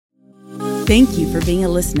Thank you for being a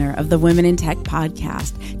listener of the Women in Tech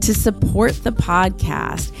podcast. To support the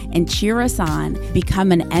podcast and cheer us on,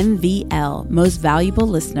 become an MVL, Most Valuable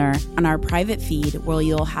Listener, on our private feed where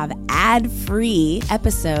you'll have ad-free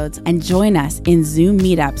episodes and join us in Zoom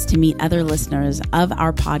meetups to meet other listeners of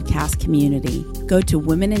our podcast community. Go to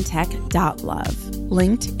womenintech.love,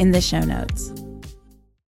 linked in the show notes.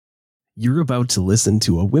 You're about to listen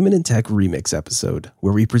to a Women in Tech remix episode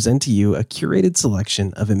where we present to you a curated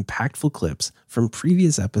selection of impactful clips from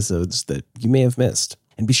previous episodes that you may have missed.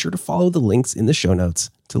 And be sure to follow the links in the show notes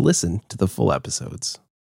to listen to the full episodes.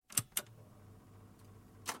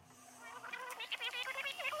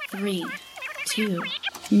 3, 2,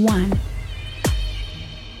 1.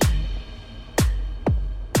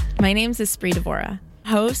 My name's Espree Devora,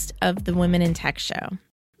 host of the Women in Tech show.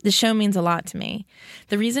 The show means a lot to me.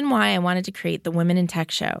 The reason why I wanted to create the Women in Tech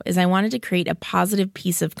show is I wanted to create a positive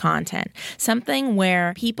piece of content, something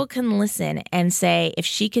where people can listen and say, if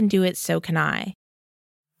she can do it, so can I.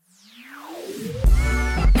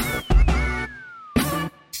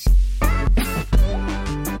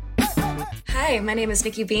 Hi, my name is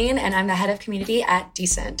Nikki Bean, and I'm the head of community at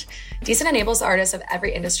Decent. Decent enables artists of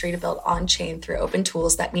every industry to build on-chain through open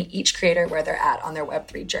tools that meet each creator where they're at on their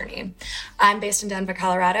Web3 journey. I'm based in Denver,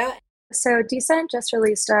 Colorado. So Decent just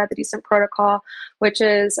released the Decent Protocol, which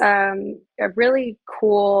is a really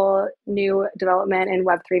cool new development in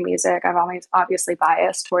Web3 music. I'm always obviously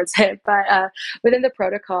biased towards it, but within the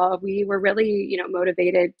protocol, we were really,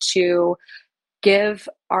 motivated to give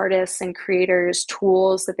artists and creators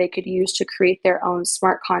tools that they could use to create their own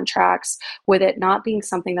smart contracts, with it not being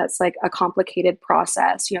something that's like a complicated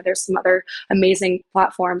process. There's some other amazing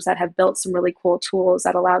platforms that have built some really cool tools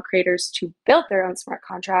that allow creators to build their own smart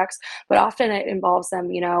contracts, but often it involves them,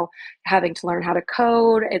 having to learn how to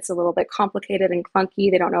code. It's a little bit complicated and clunky.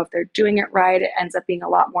 They don't know if they're doing it right. It ends up being a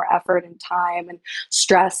lot more effort and time and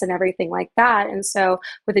stress and everything like that. And so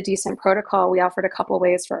with a Decent Protocol, we offered a couple of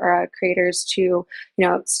ways for our creators to,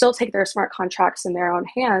 still take their smart contracts in their own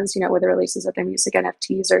hands, with the releases of their music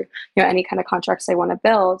NFTs or, any kind of contracts they want to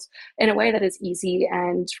build in a way that is easy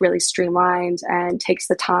and really streamlined and takes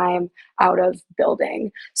the time out of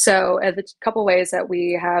building. So the couple ways that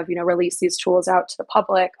we have, released these tools out to the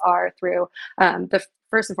public are through the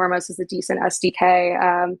first and foremost is the Decent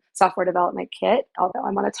SDK software development kit. Although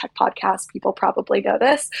I'm on a tech podcast, people probably know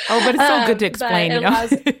this. Oh, but it's so good to explain,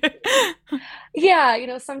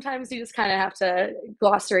 Yeah, sometimes you just kind of have to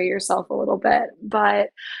glossary yourself a little bit.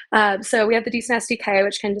 But so we have the Decent SDK,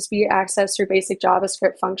 which can just be accessed through basic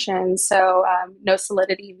JavaScript functions. So no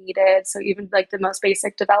solidity needed. So even like the most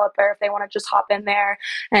basic developer, if they want to just hop in there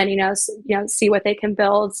and, see what they can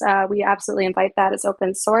build, we absolutely invite that as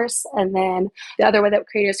open source. And then the other way that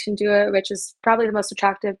creators can do it, which is probably the most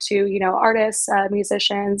attractive to, artists,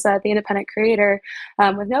 musicians, the independent creator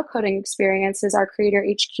with no coding experience, is our Creator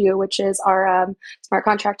HQ, which is our smart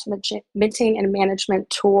contract minting and management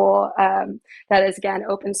tool that is, again,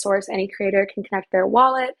 open source. Any creator can connect their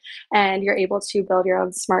wallet and you're able to build your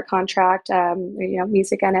own smart contract,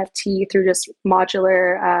 music NFT through just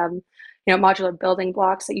modular building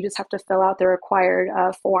blocks that you just have to fill out the required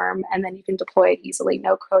form, and then you can deploy it easily,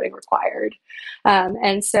 no coding required.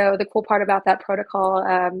 And so the cool part about that protocol,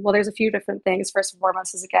 there's a few different things. First and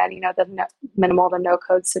foremost is, again, the minimal to no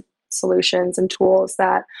code solutions and tools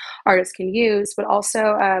that artists can use, but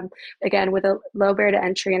also, again, with a low barrier to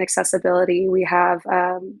entry and accessibility,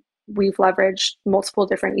 we've leveraged multiple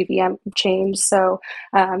different EVM chains. So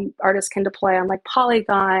artists can deploy on like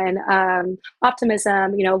Polygon,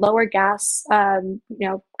 Optimism, lower gas,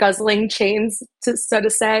 guzzling chains, so to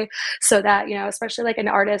say, so that, especially like an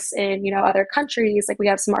artist in, other countries, like we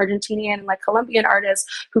have some Argentinian and like Colombian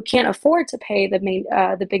artists who can't afford to pay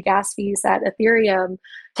the big gas fees that Ethereum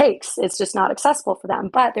takes. It's just not accessible for them,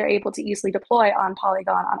 but they're able to easily deploy on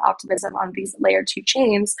Polygon, on Optimism, on these layer 2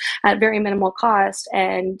 chains at very minimal cost.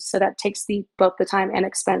 And so that takes both the time and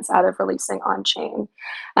expense out of releasing on chain.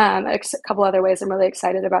 A couple other ways I'm really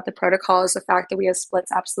excited about the protocol is the fact that we have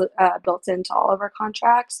splits built into all of our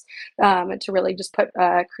contracts, and to really just put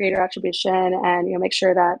creator attribution and make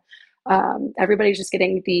sure that everybody's just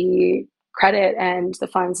getting the credit and the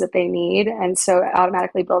funds that they need. And so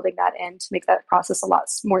automatically building that in to make that process a lot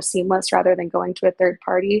more seamless rather than going to a third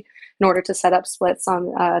party in order to set up splits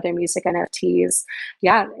on their music NFTs.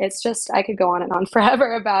 Yeah, it's just, I could go on and on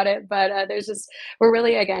forever about it, but we're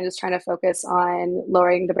really, again, just trying to focus on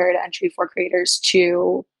lowering the barrier to entry for creators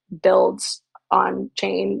to build on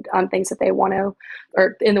chain on things that they want to,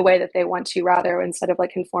 or in the way that they want to, rather, instead of like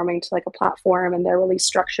conforming to like a platform and their release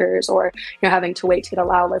structures, or having to wait to get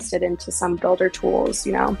allow listed into some builder tools.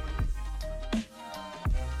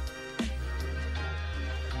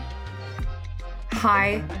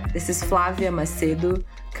 Hi, this is Flavia Macedo,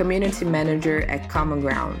 Community Manager at Common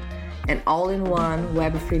Ground, an all-in-one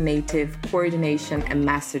Web3 native coordination and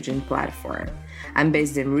messaging platform. I'm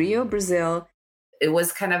based in Rio, Brazil. It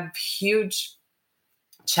was kind of huge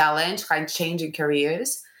challenge, kind of changing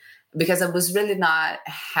careers, because I was really not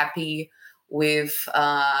happy with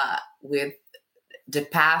the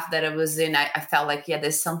path that I was in. I felt like,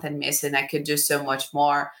 there's something missing. I could do so much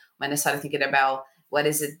more. When I started thinking about what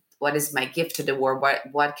is my gift to the world,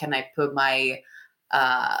 what can I put my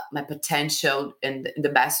potential in the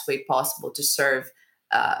best way possible to serve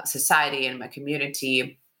society and my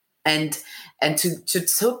community, and to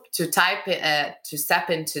step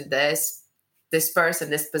into this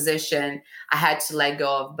position, I had to let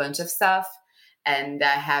go of a bunch of stuff. And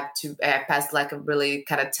I passed like a really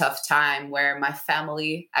kind of tough time where my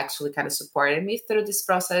family actually kind of supported me through this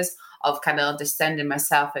process of kind of understanding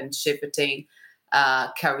myself and shifting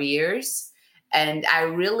careers. And I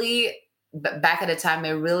really, back at the time, I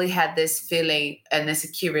really had this feeling and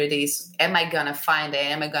insecurities. Am I going to find it?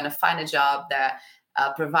 Am I going to find a job that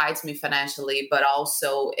provides me financially, but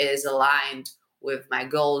also is aligned with my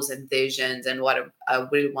goals and visions and what I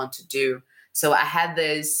really want to do? So I had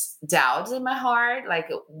this doubt in my heart, like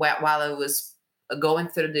while I was going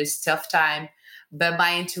through this tough time, but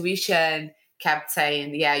my intuition kept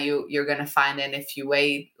saying, you're going to find it if you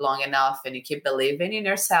wait long enough and you keep believing in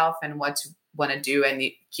yourself and what you want to do, and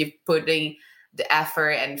you keep putting the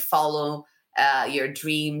effort and follow your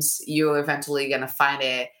dreams, you're eventually going to find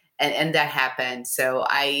it. And that happened. So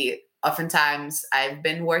oftentimes I've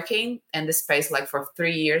been working in this space like for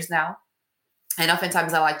 3 years now. And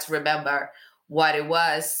oftentimes I like to remember what it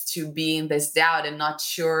was to be in this doubt and not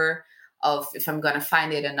sure of if I'm going to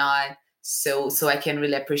find it or not. So I can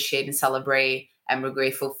really appreciate and celebrate. And we're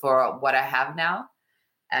grateful for what I have now.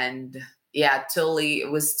 And it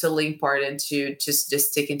was totally important to just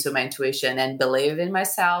stick into my intuition and believe in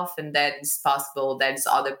myself, and that it's possible.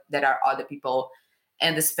 That are other people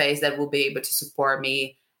in the space that will be able to support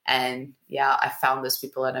me. And I found those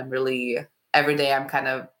people, and I'm really, every day I'm kind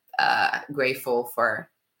of grateful for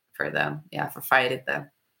them, for finding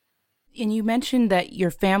them. And you mentioned that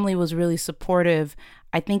your family was really supportive.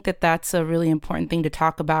 I think that that's a really important thing to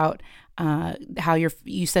talk about, how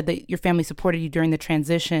you said that your family supported you during the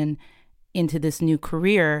transition into this new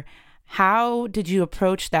career. How did you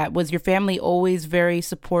approach that? Was your family always very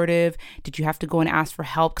supportive? Did you have to go and ask for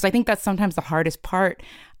help? Because I think that's sometimes the hardest part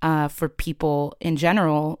for people in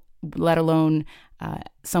general, let alone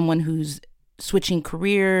someone who's switching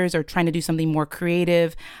careers or trying to do something more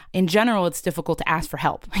creative. In general, it's difficult to ask for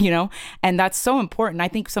help, and that's so important. I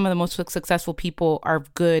think some of the most successful people are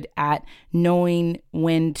good at knowing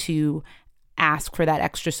when to ask for that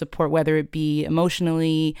extra support, whether it be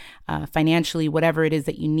emotionally, financially, whatever it is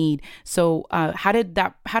that you need. So how did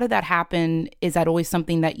that happen? Is that always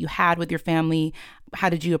something that you had with your family? How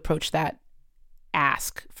did you approach that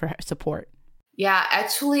ask for support? Yeah,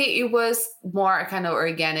 actually, it was more kind of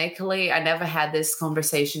organically. I never had this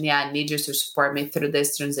conversation. I need you to support me through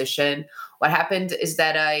this transition. What happened is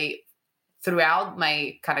that throughout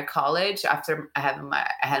my kind of college, after I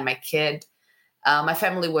had my kid, my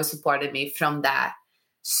family was supporting me from that.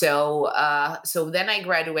 So then I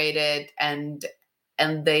graduated, and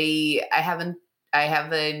I haven't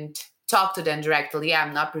talked to them directly.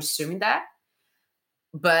 I'm not pursuing that.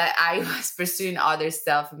 But I was pursuing other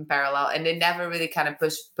stuff in parallel, and they never really kind of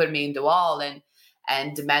put me in the wall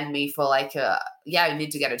and demand me for like, you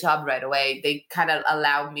need to get a job right away. They kind of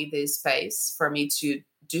allowed me this space for me to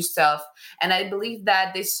do stuff. And I believe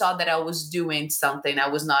that they saw that I was doing something. I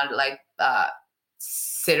was not like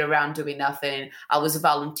sit around doing nothing. I was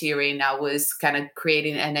volunteering. I was kind of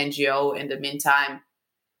creating an NGO in the meantime.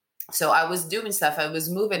 So I was doing stuff. I was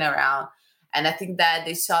moving around. And I think that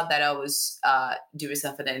they saw that I was doing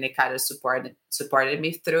something, and they kind of supported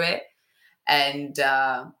me through it. And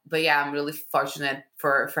but I'm really fortunate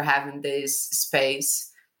for having this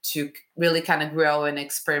space to really kind of grow and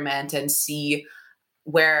experiment and see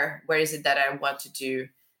where is it that I want to do.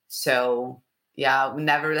 So we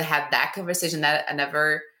never really had that conversation. That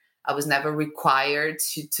I was never required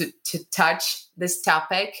to touch this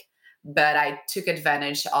topic. But I took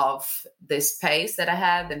advantage of the space that I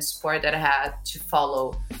had and support that I had to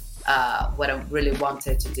follow what I really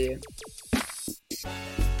wanted to do.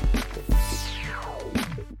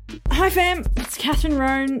 Hi fam, it's Catherine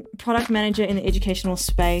Roan, product manager in the educational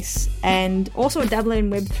space and also a dabbler in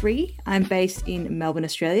Web3. I'm based in Melbourne,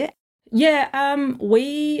 Australia.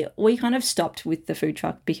 We kind of stopped with the food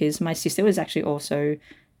truck because my sister was actually also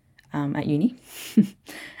at uni.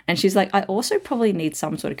 And she's like, I also probably need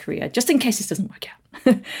some sort of career just in case this doesn't work out.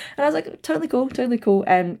 And I was like, totally cool.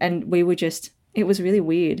 And we were just, it was really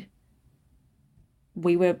weird.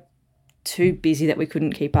 We were too busy that we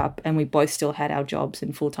couldn't keep up, and we both still had our jobs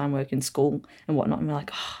and full-time work in school and whatnot. And we're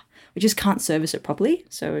like, we just can't service it properly.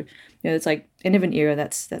 So, it's like end of an era.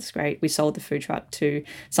 That's great. We sold the food truck to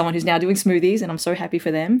someone who's now doing smoothies, and I'm so happy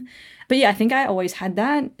for them. But yeah, I think I always had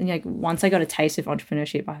that. And like once I got a taste of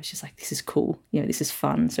entrepreneurship, I was just like, this is cool. This is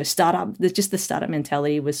fun. So the startup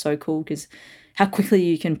mentality was so cool, because how quickly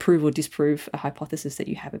you can prove or disprove a hypothesis that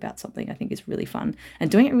you have about something, I think is really fun. And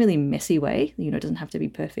doing it in a really messy way, it doesn't have to be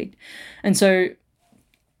perfect. And so,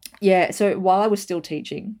 yeah, so while I was still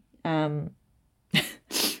teaching,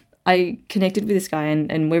 I connected with this guy,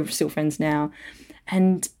 and we're still friends now.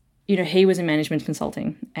 And, he was in management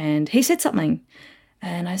consulting, and he said something.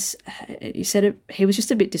 And he said he was just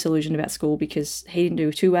a bit disillusioned about school because he didn't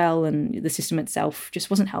do too well, and the system itself just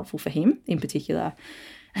wasn't helpful for him in particular.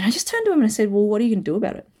 And I just turned to him and I said, well, what are you going to do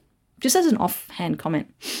about it? Just as an offhand comment.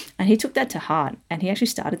 And he took that to heart, and he actually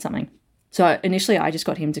started something. So initially I just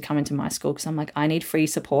got him to come into my school because I'm like, I need free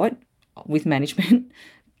support with management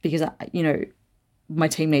because, my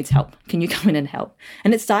team needs help. Can you come in and help?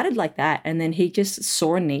 And it started like that. And then he just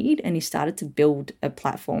saw a need, and he started to build a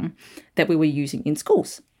platform that we were using in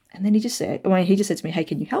schools. And then he just said to me, hey,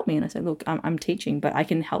 can you help me? And I said, look, I'm teaching, but I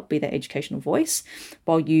can help be that educational voice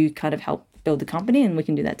while you kind of help build the company, and we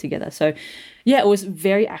can do that together. So yeah, it was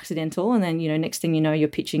very accidental. And then, next thing you know, you're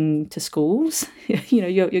pitching to schools,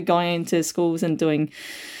 you're going into schools and doing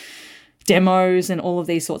demos and all of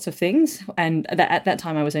these sorts of things. And at that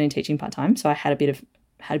time I was only teaching part-time. So I had a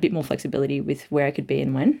bit more flexibility with where I could be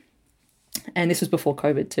and when. And this was before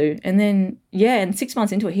COVID too. And then, and 6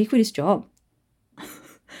 months into it, he quit his job.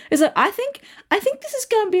 It's like, I think this is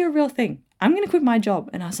going to be a real thing. I'm going to quit my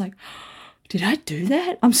job. And I was like, did I do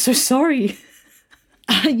that? I'm so sorry.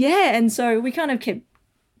 And so we kind of kept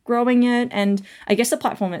growing it. And I guess the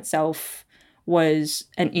platform itself was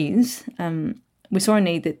and is, we saw a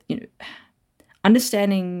need that,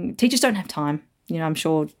 understanding teachers don't have time. I'm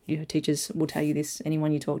sure teachers will tell you this,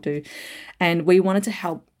 anyone you talk to. And we wanted to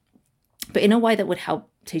help, but in a way that would help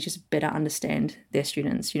teachers better understand their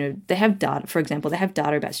students. They have data, for example, they have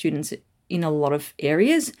data about students in a lot of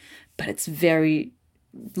areas, but it's very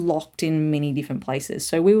locked in many different places.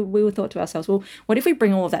 So we thought to ourselves, well, what if we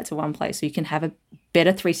bring all of that to one place so you can have a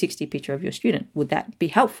better 360 picture of your student? Would that be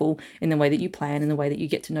helpful in the way that you plan, in the way that you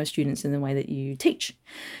get to know students, in the way that you teach?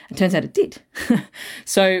 It turns out it did.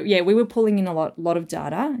 So yeah, we were pulling in a lot of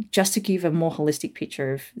data just to give a more holistic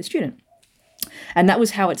picture of the student. And that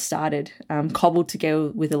was how it started, cobbled together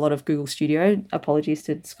with a lot of Google Studio. Apologies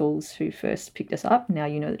to schools who first picked us up. Now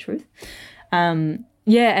you know the truth. And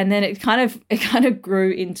then it kind of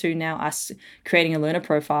grew into now us creating a learner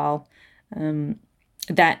profile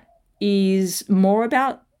that is more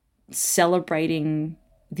about celebrating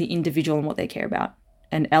the individual and what they care about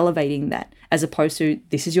and elevating that, as opposed to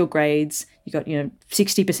this is your grades, you got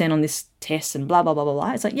 60% on this test and blah blah blah blah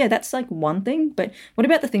blah. It's like, yeah, that's like one thing, but what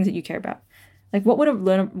about the things that you care about? Like what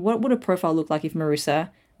would a profile look like if Marissa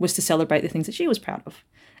was to celebrate the things that she was proud of,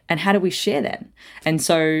 and how do we share that? And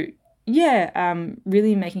so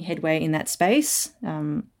really making headway in that space.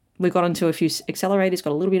 We got into a few accelerators,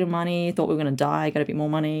 got a little bit of money, thought we were going to die, got a bit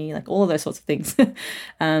more money, like all of those sorts of things. But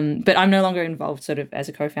I'm no longer involved sort of as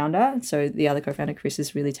a co-founder. So the other co-founder, Chris,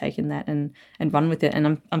 has really taken that and run with it.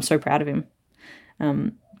 And I'm so proud of him.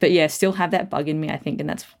 But yeah, still have that bug in me, I think. And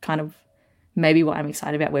that's kind of maybe why I'm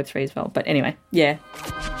excited about Web3 as well. But anyway, yeah.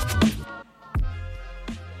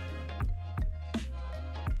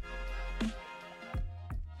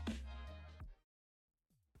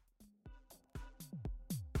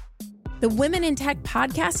 The Women in Tech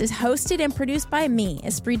podcast is hosted and produced by me,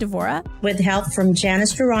 Esprit Devora, with help from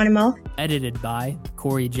Janice Geronimo. Edited by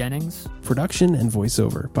Corey Jennings. Production and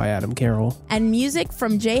voiceover by Adam Carroll. And music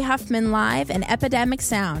from Jay Huffman Live and Epidemic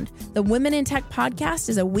Sound. The Women in Tech podcast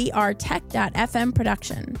is a wearetech.fm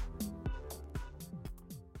production.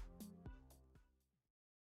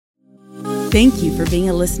 Thank you for being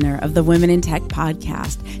a listener of the Women in Tech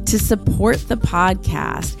podcast. To support the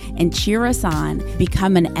podcast and cheer us on,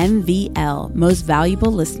 become an MVL, Most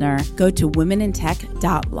Valuable Listener, go to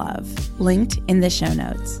womenintech.love, linked in the show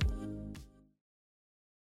notes.